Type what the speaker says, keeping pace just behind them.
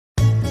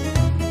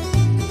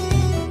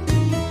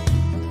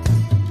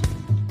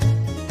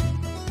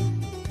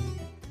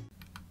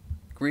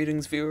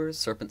Greetings viewers,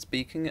 Serpent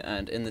speaking,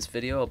 and in this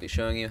video I'll be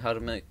showing you how to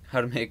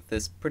make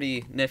this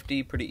pretty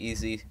nifty, pretty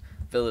easy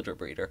villager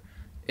breeder.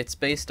 It's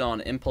based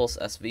on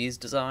ImpulseSV's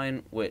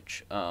design,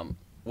 which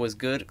was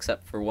good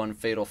except for one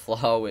fatal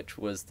flaw, which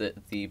was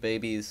that the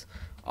babies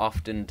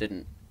often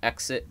didn't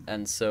exit,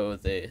 and so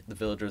the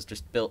villagers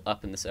just built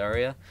up in this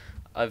area.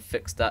 I've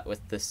fixed that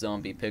with this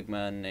zombie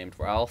pigman named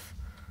Ralph.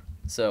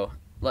 So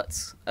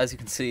as you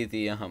can see,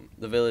 the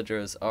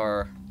villagers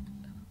are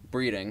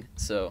breeding,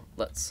 so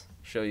let's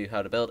show you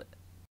how to build it.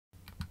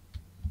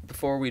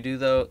 Before we do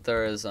though,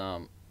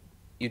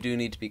 you do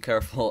need to be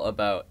careful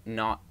about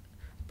not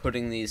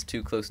putting these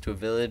too close to a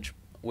village.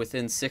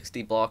 Within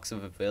 60 blocks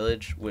of a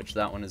village, which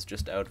that one is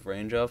just out of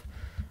range of,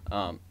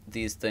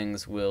 these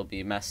things will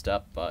be messed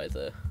up by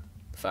the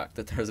fact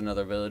that there's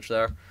another village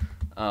there.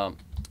 But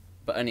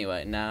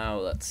anyway, now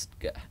let's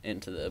get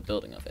into the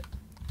building of it.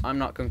 I'm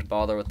not going to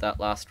bother with that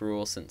last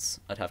rule since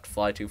I'd have to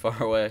fly too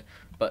far away,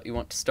 but you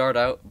want to start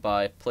out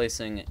by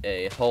placing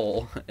a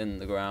hole in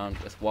the ground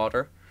with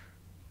water,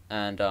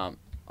 and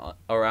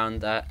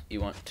around that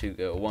you want to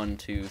go 1,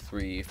 2,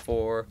 3,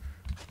 4,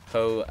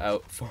 hoe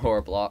out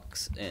 4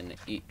 blocks in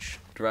each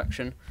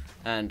direction,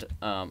 and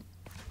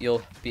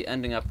you'll be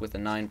ending up with a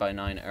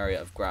 9x9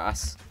 area of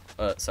grass,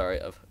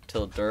 of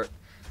tilled dirt,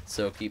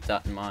 so keep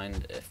that in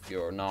mind if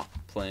you're not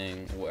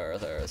playing where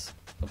there's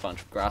a bunch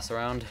of grass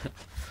around.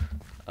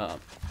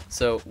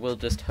 So we'll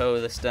just hoe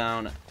this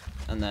down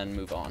and then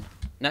move on.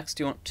 Next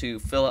you want to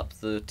fill up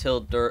the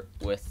tilled dirt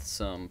with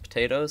some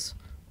potatoes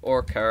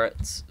or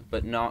carrots,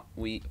 but not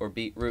wheat or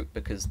beetroot,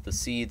 because the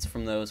seeds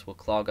from those will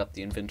clog up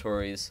the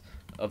inventories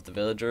of the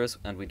villagers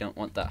and we don't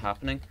want that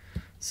happening.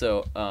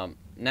 So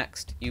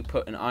next you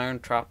put an iron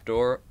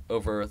trapdoor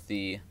over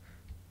the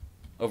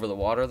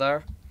water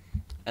there,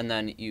 and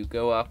then you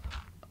go up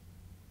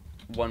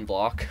 1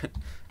 block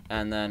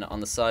and then on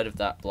the side of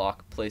that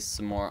block place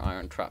some more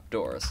iron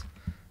trapdoors.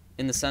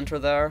 In the center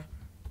there,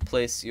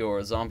 place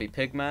your zombie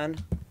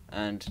pigman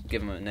and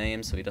give him a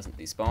name so he doesn't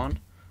despawn.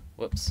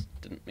 Whoops,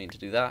 didn't mean to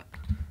do that.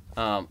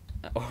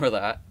 Or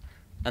that.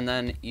 And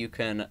then you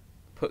can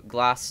put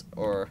glass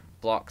or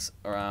blocks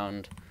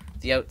around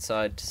the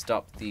outside to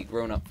stop the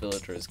grown-up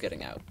villagers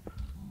getting out.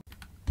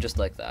 Just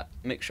like that.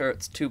 Make sure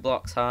it's 2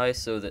 blocks high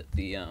so that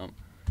the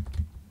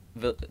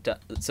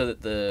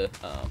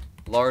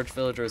large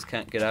villagers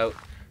can't get out,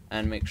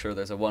 and make sure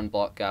there's a 1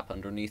 block gap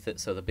underneath it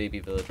so the baby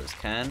villagers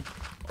can.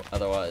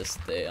 Otherwise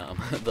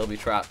they'll be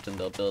trapped and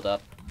they'll build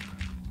up,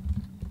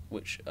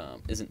 which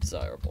isn't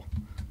desirable.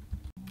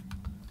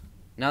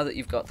 Now that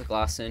you've got the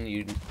glass in,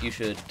 you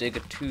should dig a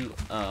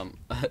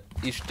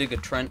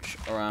trench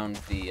around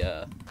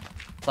the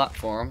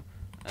platform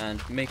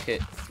and make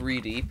it 3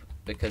 deep,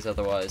 because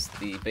otherwise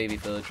the baby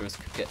villagers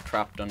could get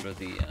trapped under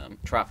the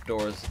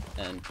trapdoors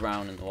and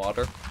drown in the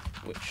water,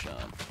 which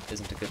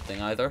isn't a good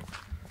thing either.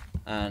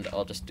 And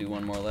I'll just do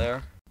 1 more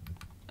layer,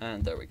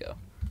 and there we go.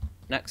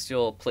 Next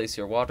you'll place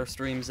your water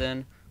streams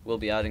in. We'll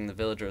be adding the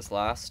villagers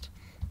last,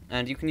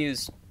 and you can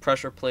use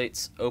pressure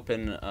plates,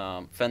 open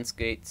fence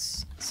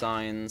gates,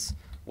 signs,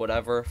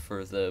 whatever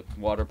for the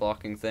water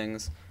blocking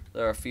things.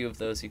 There are a few of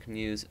those you can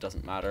use, it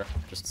doesn't matter,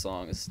 just as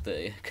long as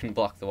they can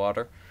block the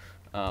water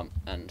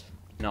and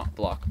not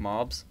block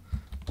mobs.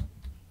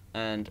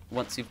 And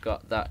once you've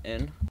got that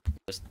in,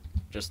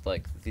 just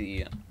like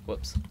the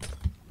whoops,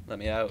 let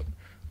me out.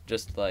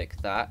 Just like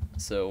that,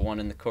 so 1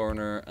 in the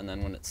corner, and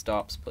then when it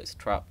stops, place a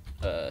trap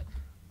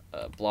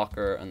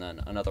blocker, and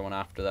then another one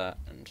after that,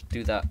 and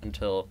do that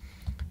until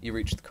you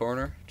reach the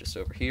corner, just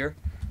over here,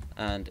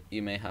 and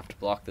you may have to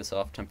block this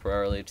off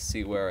temporarily to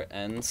see where it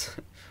ends.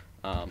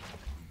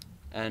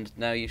 And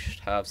now you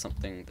should have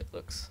something that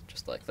looks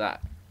just like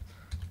that,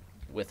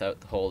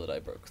 without the hole that I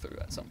broke through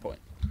at some point.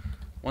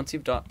 Once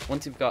you've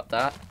got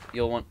that,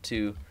 you'll want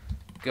to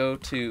go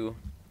to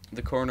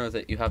the corner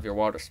that you have your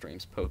water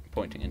streams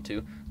pointing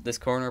into. This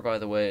corner, by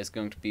the way, is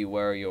going to be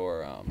where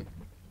your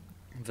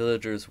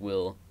villagers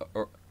will,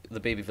 or the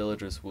baby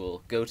villagers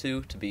will go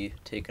to be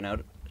taken out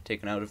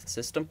of the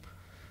system.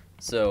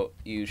 So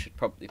you should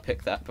probably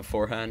pick that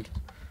beforehand.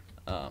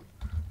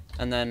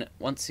 And then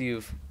once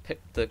you've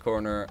picked the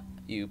corner,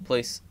 you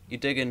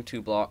dig in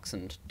 2 blocks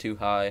and 2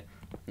 high,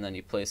 and then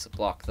you place a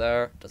block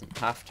there. It doesn't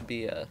have to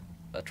be a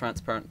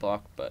transparent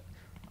block, but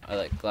I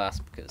like glass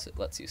because it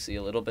lets you see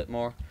a little bit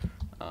more.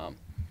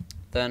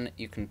 Then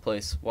you can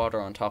place water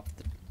on top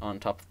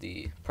of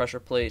the pressure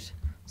plate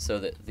so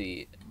that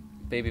the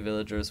baby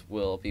villagers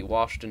will be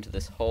washed into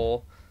this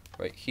hole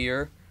right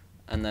here,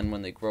 and then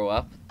when they grow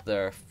up,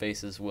 their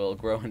faces will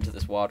grow into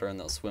this water and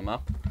they'll swim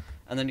up.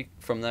 And then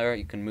from there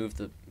you can move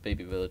the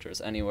baby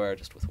villagers anywhere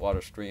just with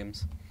water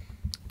streams.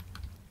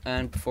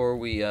 And before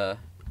we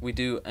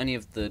do any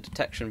of the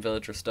detection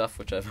villager stuff,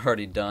 which I've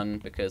already done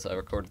because I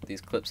recorded these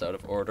clips out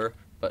of order,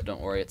 but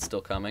don't worry, it's still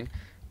coming.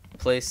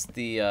 Place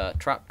the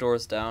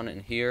trapdoors down in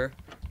here,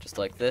 just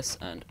like this,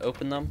 and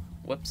open them.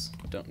 Whoops,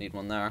 don't need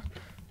one there.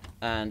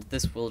 And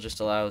this will just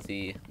allow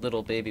the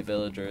little baby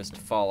villagers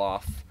to fall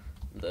off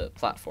the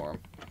platform.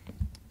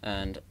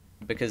 And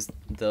because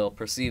they'll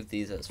perceive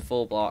these as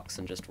full blocks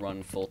and just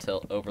run full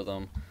tilt over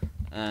them,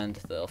 and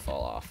they'll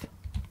fall off.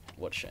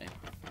 What a shame.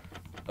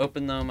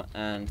 Open them,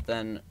 and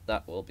then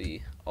that will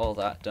be all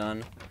that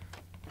done,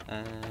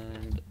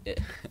 and it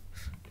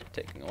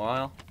taking a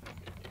while.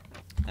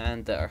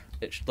 And there,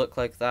 it should look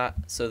like that,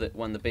 so that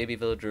when the baby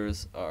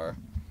villagers are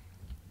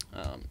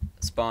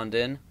spawned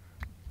in,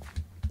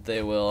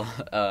 they will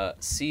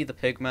see the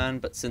pigman,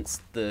 but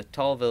since the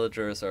tall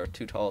villagers are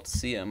too tall to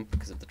see him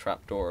because of the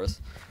trapdoors,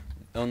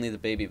 only the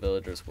baby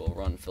villagers will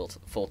run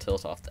full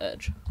tilt off the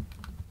edge.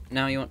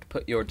 Now you want to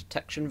put your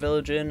detection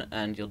village in,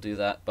 and you'll do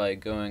that by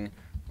going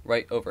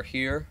right over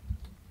here,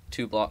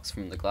 2 blocks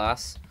from the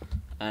glass,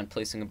 and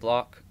placing a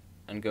block,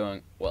 and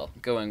going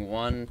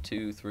 1,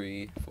 2,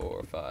 3,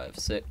 4, 5,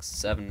 6,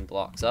 7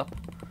 blocks up,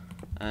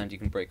 and you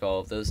can break all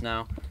of those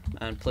now,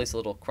 and place a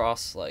little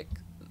cross like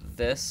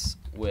this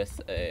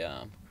with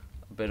a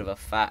bit of a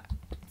fat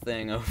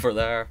thing over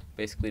there.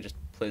 Basically just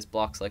place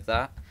blocks like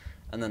that,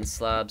 and then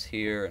slabs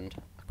here and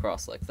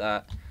across like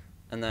that,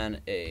 and then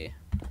a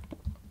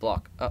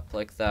block up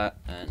like that,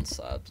 and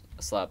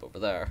a slab over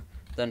there.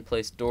 Then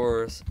place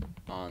doors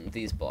on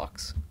these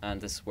blocks, and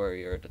this is where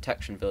your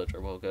detection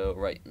villager will go,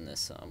 right in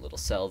this little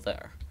cell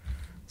there.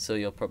 So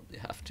you'll probably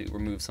have to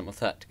remove some of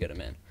that to get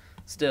him in.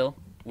 Still,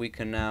 we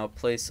can now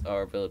place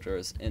our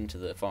villagers into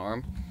the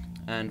farm,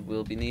 and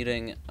we'll be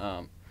needing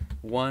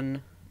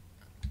 1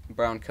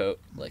 brown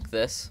coat like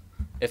this.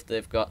 If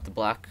they've got the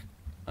black,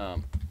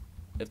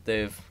 if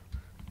they're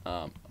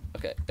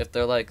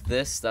like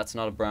this, that's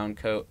not a brown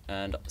coat,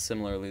 and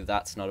similarly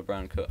that's not a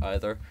brown coat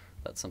either.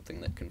 That's something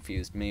that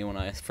confused me when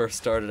I first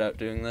started out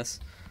doing this.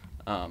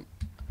 And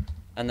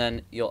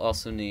then you'll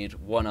also need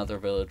 1 other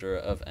villager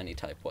of any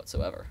type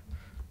whatsoever.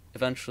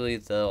 Eventually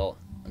the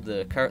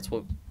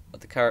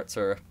carrots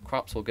or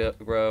crops will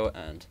grow,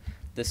 and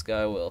this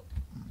guy will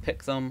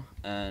pick them,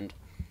 and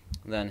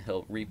then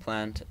he'll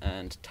replant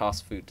and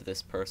toss food to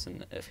this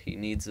person if he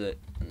needs it,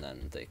 and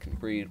then they can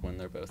breed when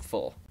they're both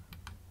full.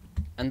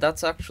 And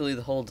that's actually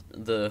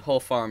the whole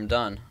farm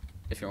done.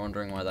 If you're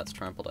wondering why that's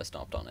trampled, I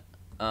stomped on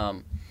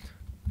it.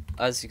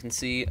 As you can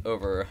see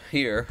over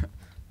here,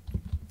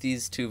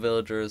 these 2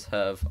 villagers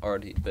have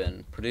already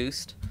been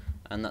produced,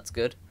 and that's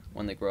good.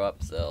 When they grow up,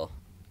 they'll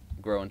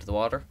grow into the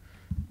water.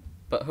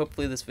 But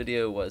hopefully this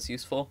video was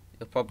useful.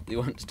 You'll probably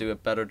want to do a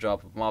better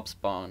job of mob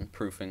spawn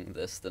proofing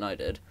this than I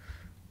did.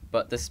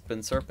 But this has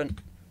been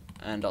Serpent,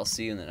 and I'll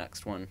see you in the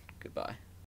next one. Goodbye.